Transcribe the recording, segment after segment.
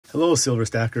Hello, Silver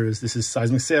Stackers. This is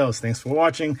Seismic Sales. Thanks for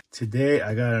watching. Today,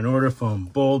 I got an order from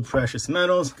Bold Precious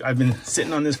Metals. I've been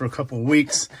sitting on this for a couple of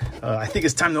weeks. I think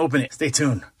it's time to open it. Stay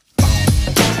tuned.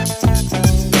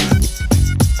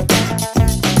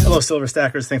 Hello, Silver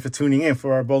Stackers. Thanks for tuning in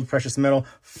for our Bold Precious Metal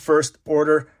first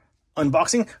order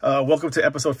unboxing. Welcome to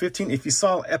episode 15. If you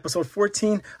saw episode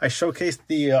 14, I showcased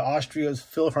the Austria's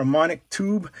Philharmonic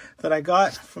tube that I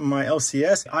got from my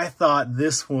LCS. I thought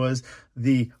this was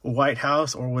the White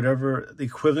House or whatever the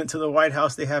equivalent to the White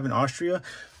House they have in Austria,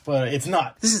 but it's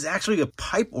not. This is actually a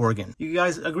pipe organ. You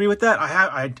guys agree with that?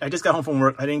 I just got home from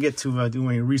work. I didn't get to do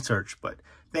any research, but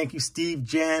thank you, Steve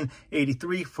Jan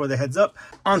 83 for the heads up.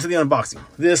 On to the unboxing.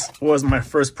 This was my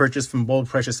first purchase from Bold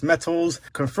Precious Metals.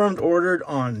 Confirmed ordered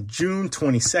on June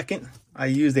 22nd. I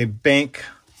used a bank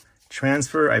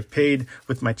transfer. I paid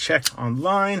with my check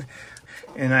online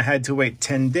and I had to wait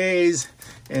 10 days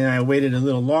and I waited a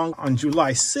little long. On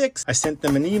July 6th, I sent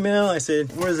them an email. I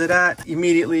said, where's it at?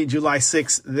 Immediately, July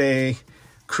 6th, they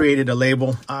created a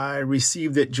label. I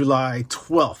received it July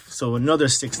 12th, so another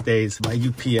 6 days by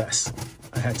UPS.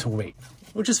 I had to wait,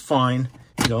 which is fine.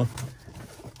 You know,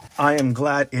 I am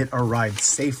glad it arrived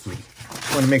safely.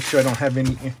 I want to make sure I don't have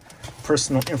any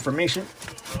personal information.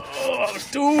 Oh,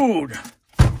 dude.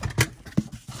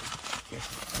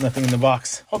 Nothing in the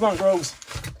box. Hold on, Grogs.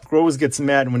 Grogs gets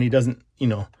mad when he doesn't, you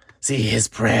know, see his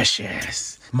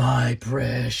precious. My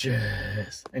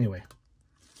precious. Anyway,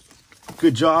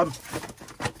 good job.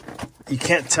 You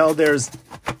can't tell there's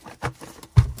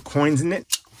coins in it.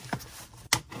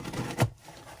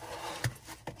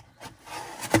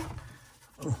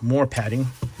 Oh, more padding.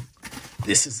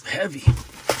 This is heavy.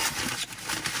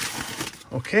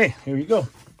 Okay, here we go.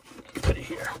 Put it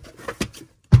here.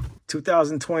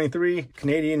 2023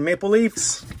 Canadian Maple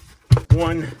Leafs.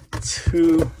 1,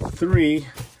 2, 3.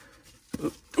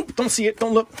 Ooh, don't see it,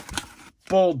 don't look.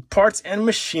 Bold parts and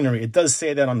machinery. It does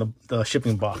say that on the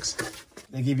shipping box.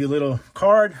 They give you a little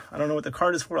card. I don't know what the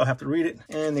card is for. I'll have to read it.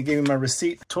 And they gave me my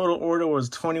receipt. Total order was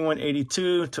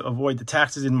 $21.82 to avoid the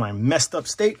taxes in my messed up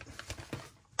state.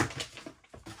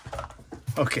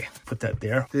 Okay, put that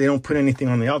there. They don't put anything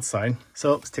on the outside.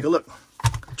 So let's take a look.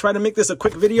 Try to make this a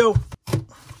quick video.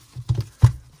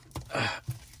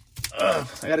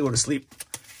 I gotta go to sleep.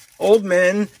 Old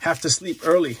men have to sleep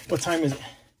early. What time is it?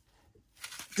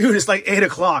 Dude, it's like 8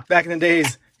 o'clock. Back in the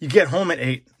days, you get home at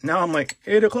 8. Now I'm like,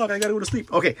 8 o'clock, I gotta go to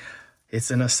sleep. Okay, it's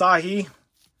an Asahi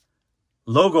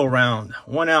logo round,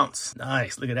 1 ounce.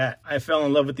 Nice, look at that. I fell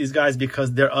in love with these guys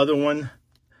because their other one,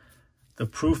 the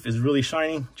proof is really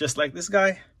shining, just like this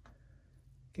guy.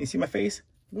 Can you see my face?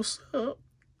 What's up?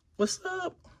 What's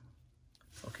up?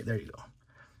 Okay, there you go.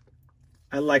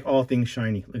 I like all things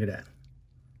shiny. Look at that.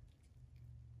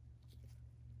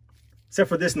 Except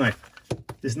for this knife.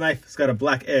 This knife has got a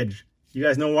black edge. You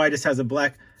guys know why this has a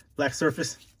black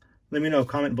surface? Let me know,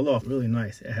 comment below. Really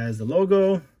nice. It has the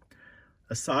logo,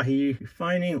 Asahi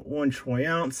Refining, 1 troy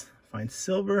ounce, fine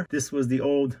silver. This was the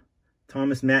old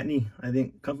Thomas Matney, I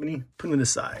think, company. Put it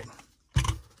aside.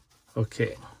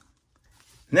 Okay.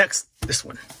 Next, this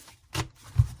one.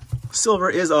 Silver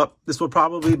is up. This will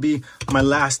probably be my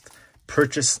last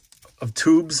purchase of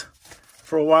tubes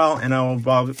for a while, and I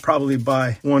will probably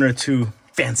buy 1 or 2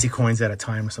 fancy coins at a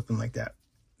time or something like that.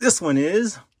 This one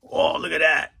is, oh, look at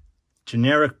that.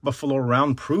 Generic Buffalo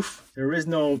round proof. There is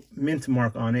no mint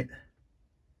mark on it,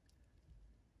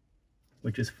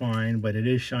 which is fine, but it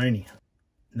is shiny.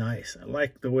 Nice. I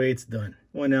like the way it's done.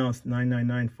 1 ounce,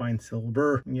 999 fine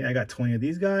silver. Yeah, I got 20 of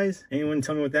these guys. Anyone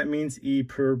tell me what that means? E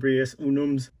perbrius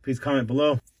unums. Please comment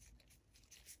below.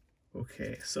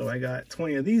 Okay, so I got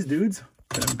 20 of these dudes.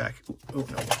 Put them back. Oh,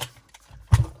 no.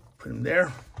 Put them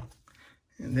there.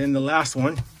 And then the last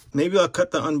one. Maybe I'll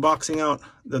cut the unboxing out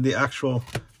of the actual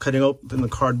cutting open the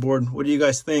cardboard. What do you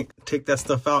guys think? Take that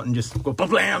stuff out and just go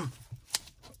blam.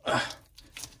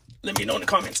 Let me know in the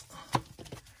comments.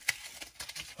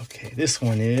 Okay, this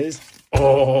one is,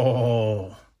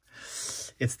 oh,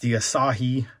 it's the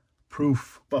Asahi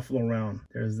proof Buffalo round.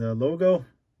 There's the logo.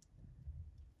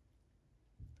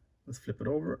 Let's flip it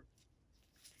over.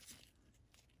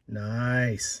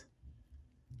 Nice.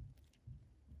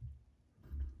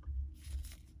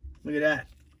 Look at that.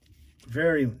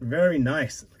 Very, very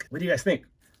nice. What do you guys think?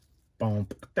 What's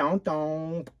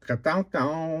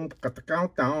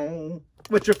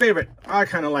your favorite? I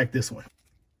kind of like this one.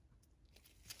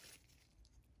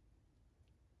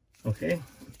 Okay,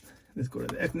 let's go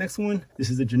to the next one. This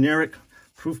is a generic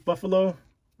proof Buffalo.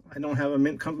 I don't have a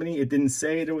mint company. It didn't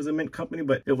say there was a mint company,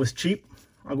 but it was cheap.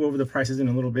 I'll go over the prices in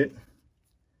a little bit.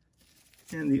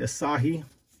 And the Asahi.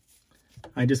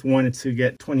 I just wanted to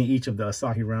get 20 each of the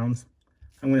Asahi rounds.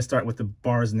 I'm going to start with the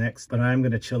bars next, but I'm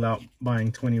going to chill out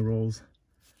buying 20 rolls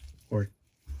or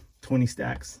 20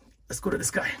 stacks. Let's go to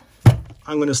this guy.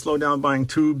 I'm going to slow down buying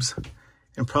tubes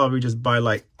and probably just buy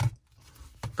like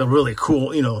the really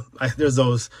cool, you know, there's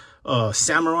those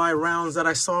samurai rounds that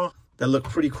I saw that look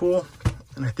pretty cool.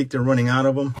 And I think they're running out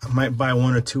of them. I might buy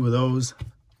 1 or 2 of those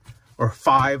or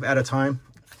 5 at a time.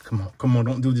 Come on,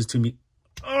 don't do this to me.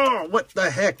 Oh, what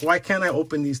the heck? Why can't I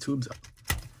open these tubes up?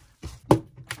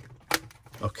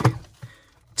 Okay,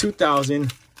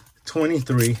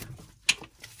 2023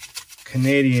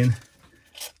 Canadian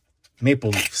maple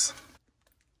leaves.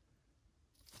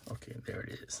 Okay, there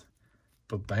it is.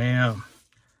 But bam.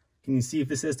 Can you see if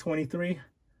it says 23?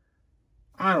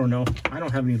 I don't know. I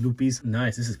don't have any loopies.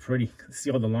 Nice, this is pretty.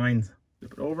 See all the lines.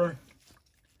 Flip it over.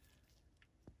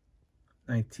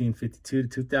 1952 to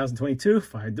 2022,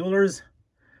 $5.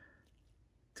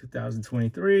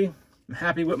 2023. I'm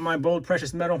happy with my bold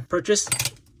precious metal purchase.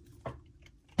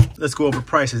 Let's go over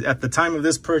prices. At the time of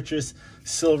this purchase,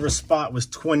 silver spot was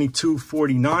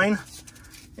 $22.49.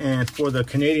 And for the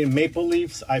Canadian maple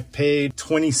leaves, I paid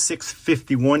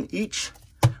 $26.51 each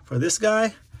for this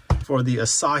guy. For the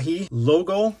Asahi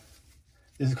logo,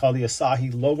 this is called the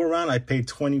Asahi logo round, I paid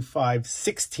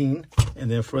 $25.16. And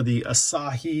then for the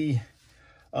Asahi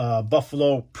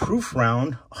Buffalo proof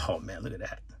round, oh man, look at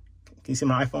that. Can you see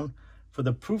my iPhone? For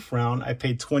the proof round, I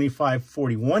paid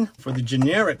 $25.41. For the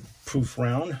generic proof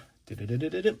round,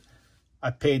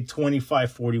 I paid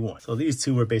 $25.41. So these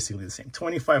two were basically the same,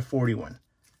 $25.41.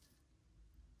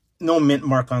 No mint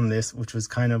mark on this, which was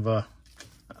kind of I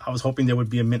was hoping there would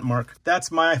be a mint mark.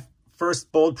 That's my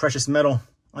first bold precious metal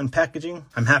unpackaging.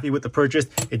 I'm happy with the purchase.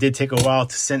 It did take a while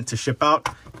to ship out.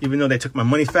 Even though they took my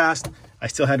money fast, I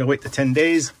still had to wait the 10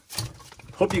 days.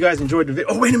 Hope you guys enjoyed the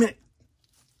video. Oh, wait a minute.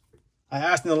 I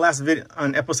asked in the last video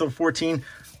on episode 14,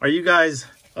 are you guys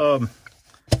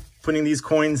putting these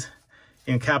coins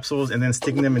in capsules and then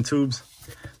sticking them in tubes?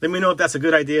 Let me know if that's a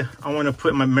good idea. I want to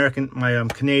put my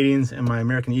Canadians and my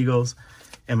American Eagles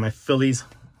and my Phillies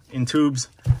in tubes.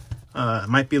 It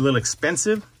might be a little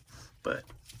expensive, but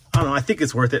I don't know. I think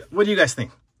it's worth it. What do you guys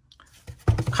think?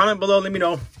 Comment below. Let me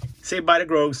know. Say bye to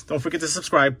Grogs. Don't forget to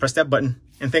subscribe. Press that button.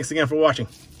 And thanks again for watching.